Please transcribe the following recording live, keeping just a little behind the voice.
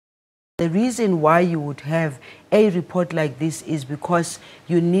The reason why you would have a report like this is because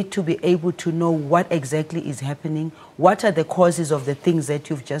you need to be able to know what exactly is happening, what are the causes of the things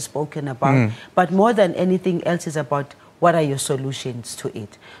that you've just spoken about, but more than anything else is about what are your solutions to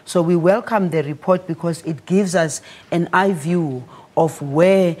it. So we welcome the report because it gives us an eye view of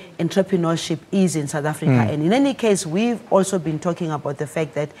where entrepreneurship is in South Africa. And in any case, we've also been talking about the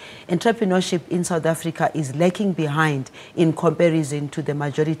fact that entrepreneurship in South Africa is lagging behind in comparison to the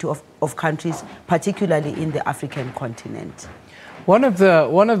majority of countries, particularly in the African continent. One of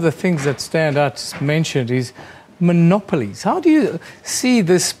the things that stand out mentioned is monopolies. How do you see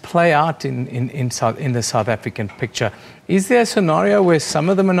this play out in the South African picture? Is there a scenario where some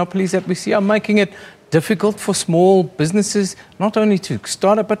of the monopolies that we see are making it difficult for small businesses not only to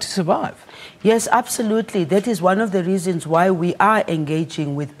start up but to survive? Yes, absolutely. That is one of the reasons why we are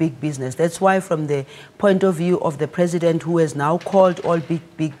engaging with big business. That's why, from the point of view of the president, who has now called all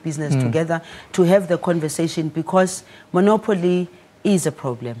big business together to have the conversation, because monopoly is a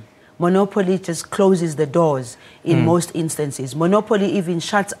problem. Monopoly just closes the doors in most instances. Monopoly even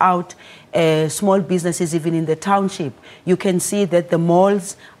shuts out small businesses, even in the township. You can see that the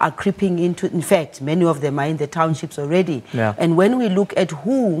malls are creeping into, in fact, many of them are in the townships already. Yeah. And when we look at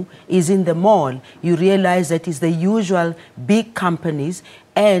who is in the mall, you realize that it's the usual big companies,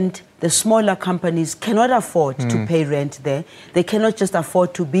 and the smaller companies cannot afford to pay rent there. They cannot just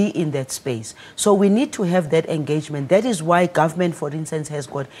afford to be in that space. So we need to have that engagement. That is why government, for instance, has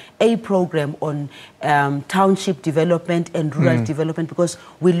got a program on township development and rural development, because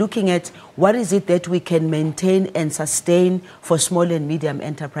we're looking at what is it that we can maintain and sustain for small and medium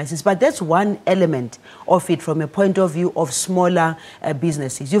enterprises. But that's one element of it from a point of view of smaller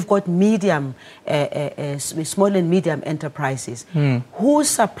businesses. You've got medium, small and medium enterprises. Who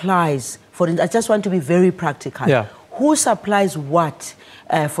supplies, for instance, I just want to be very practical. Yeah. Who supplies what,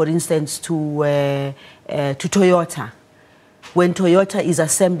 for instance, to Toyota? When Toyota is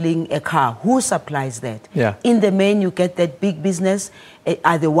assembling a car, who supplies that? Yeah. In the main, you get that big business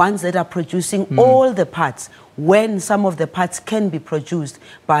are the ones that are producing all the parts, when some of the parts can be produced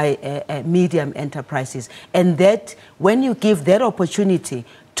by medium enterprises. And that, when you give that opportunity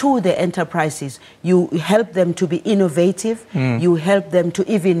to the enterprises, you help them to be innovative, you help them to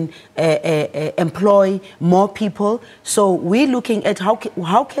even employ more people. So we're looking at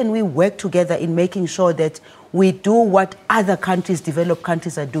how can we work together in making sure that we do what other countries, developed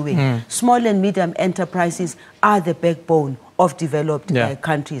countries, are doing. Small and medium enterprises are the backbone of developed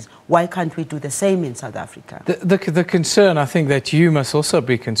countries. Why can't we do the same in South Africa? The concern, I think, that you must also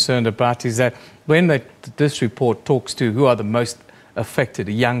be concerned about is that when this report talks to who are the most affected,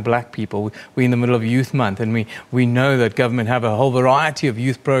 young black people. We're in the middle of Youth Month, and we know that government have a whole variety of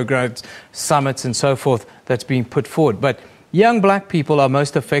youth programs, summits and so forth that's being put forward. But young black people are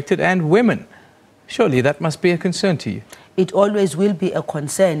most affected, and women. Surely that must be a concern to you. It always will be a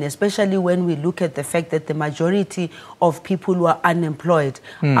concern, especially when we look at the fact that the majority of people who are unemployed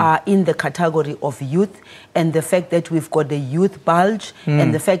are in the category of youth, and the fact that we've got the youth bulge,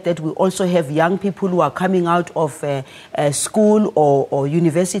 and the fact that we also have young people who are coming out of school or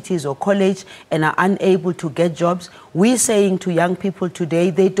universities or college and are unable to get jobs. We're saying to young people today,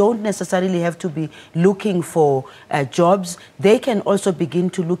 they don't necessarily have to be looking for jobs. They can also begin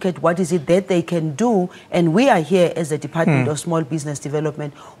to look at what is it that they can do, and we are here as the Department of Small Business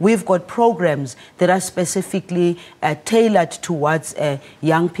Development. We've got programs that are specifically tailored towards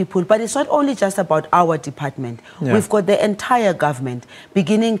young people. But it's not only just about our department. We've got the entire government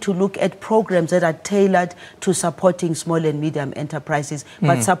beginning to look at programs that are tailored to supporting small and medium enterprises,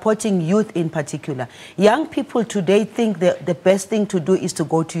 but supporting youth in particular. Young people today think that the best thing to do is to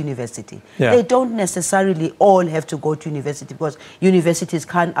go to university. They don't necessarily all have to go to university, because universities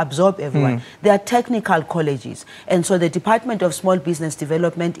can't absorb everyone. There are technical colleges, and so the Department of Small Business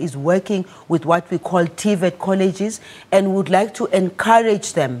Development is working with what we call TVET colleges, and would like to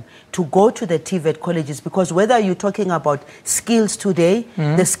encourage them to go to the TVET colleges, because whether you're talking about skills today,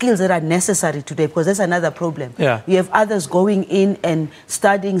 the skills that are necessary today, because that's another problem. You have others going in and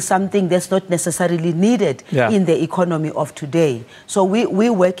studying something that's not necessarily needed in the economy of today. So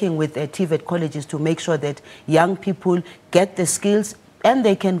we're working with TVET colleges to make sure that young people get the skills and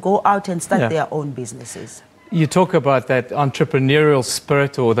they can go out and start their own businesses. You talk about that entrepreneurial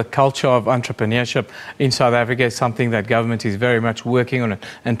spirit, or the culture of entrepreneurship in South Africa, is something that government is very much working on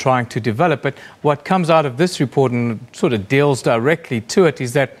and trying to develop. But what comes out of this report, and sort of deals directly to it,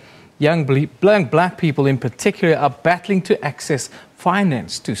 is that young black people in particular are battling to access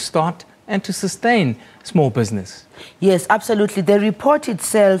finance to start and to sustain small business. Yes, absolutely. The report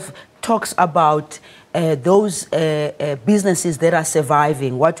itself talks about those businesses that are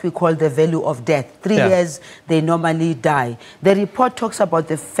surviving, what we call the value of death. 3 years, they normally die. The report talks about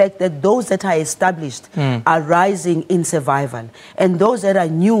the fact that those that are established are rising in survival, and those that are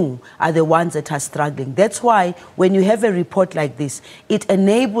new are the ones that are struggling. That's why when you have a report like this, it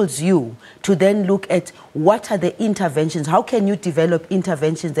enables you to then look at what are the interventions, how can you develop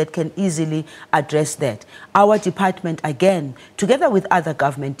interventions that can easily address that. Our department, again, together with other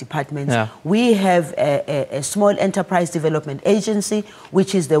government departments, we have a small enterprise development agency,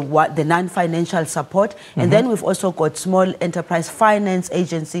 which is the non-financial support. And then we've also got small enterprise finance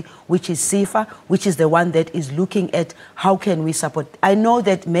agency, which is SIFA, which is the one that is looking at how can we support. I know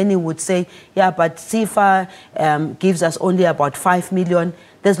that many would say, yeah, but SIFA gives us only about 5 million.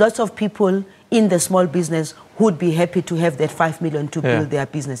 There's lots of people in the small business who would be happy to have that 5 million to build their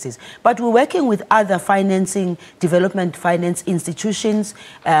businesses. But we're working with other financing, development finance institutions,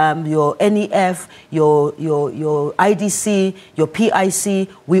 your NEF, your IDC, your PIC.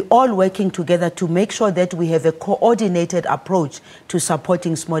 We're all working together to make sure that we have a coordinated approach to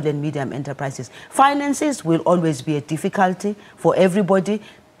supporting small and medium enterprises. Finances will always be a difficulty for everybody.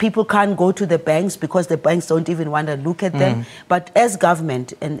 People can't go to the banks because the banks don't even want to look at them. But as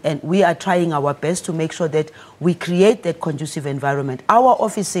government, and we are trying our best to make sure that we create that conducive environment. Our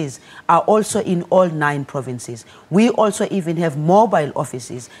offices are also in all 9 provinces. We also even have mobile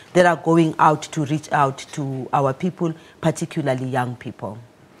offices that are going out to reach out to our people, particularly young people.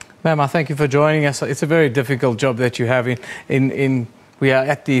 Ma'am, I thank you for joining us. It's a very difficult job that you have we are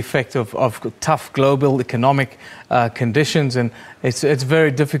at the effect of tough global economic conditions, and it's very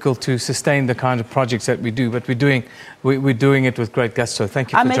difficult to sustain the kind of projects that we do. But we're doing it with great gusto.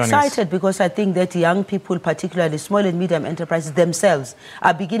 Thank you for joining us. I'm excited because I think that young people, particularly small and medium enterprises themselves,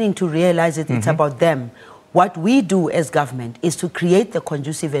 are beginning to realize that it's about them. What we do as government is to create the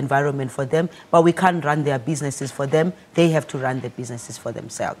conducive environment for them, but we can't run their businesses for them. They have to run their businesses for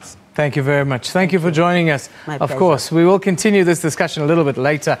themselves. Thank you very much. Thank you for joining us. My of pleasure. course, we will continue this discussion a little bit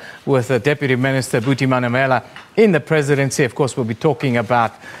later with Deputy Minister Buti Manamela in the presidency. Of course, we'll be talking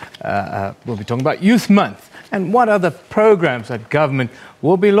about Youth Month and what other programs that government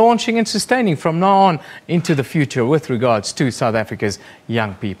will be launching and sustaining from now on into the future with regards to South Africa's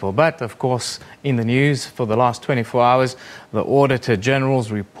young people. But, of course, in the news for the last 24 hours, the Auditor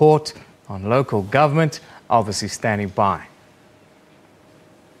General's report on local government obviously standing by.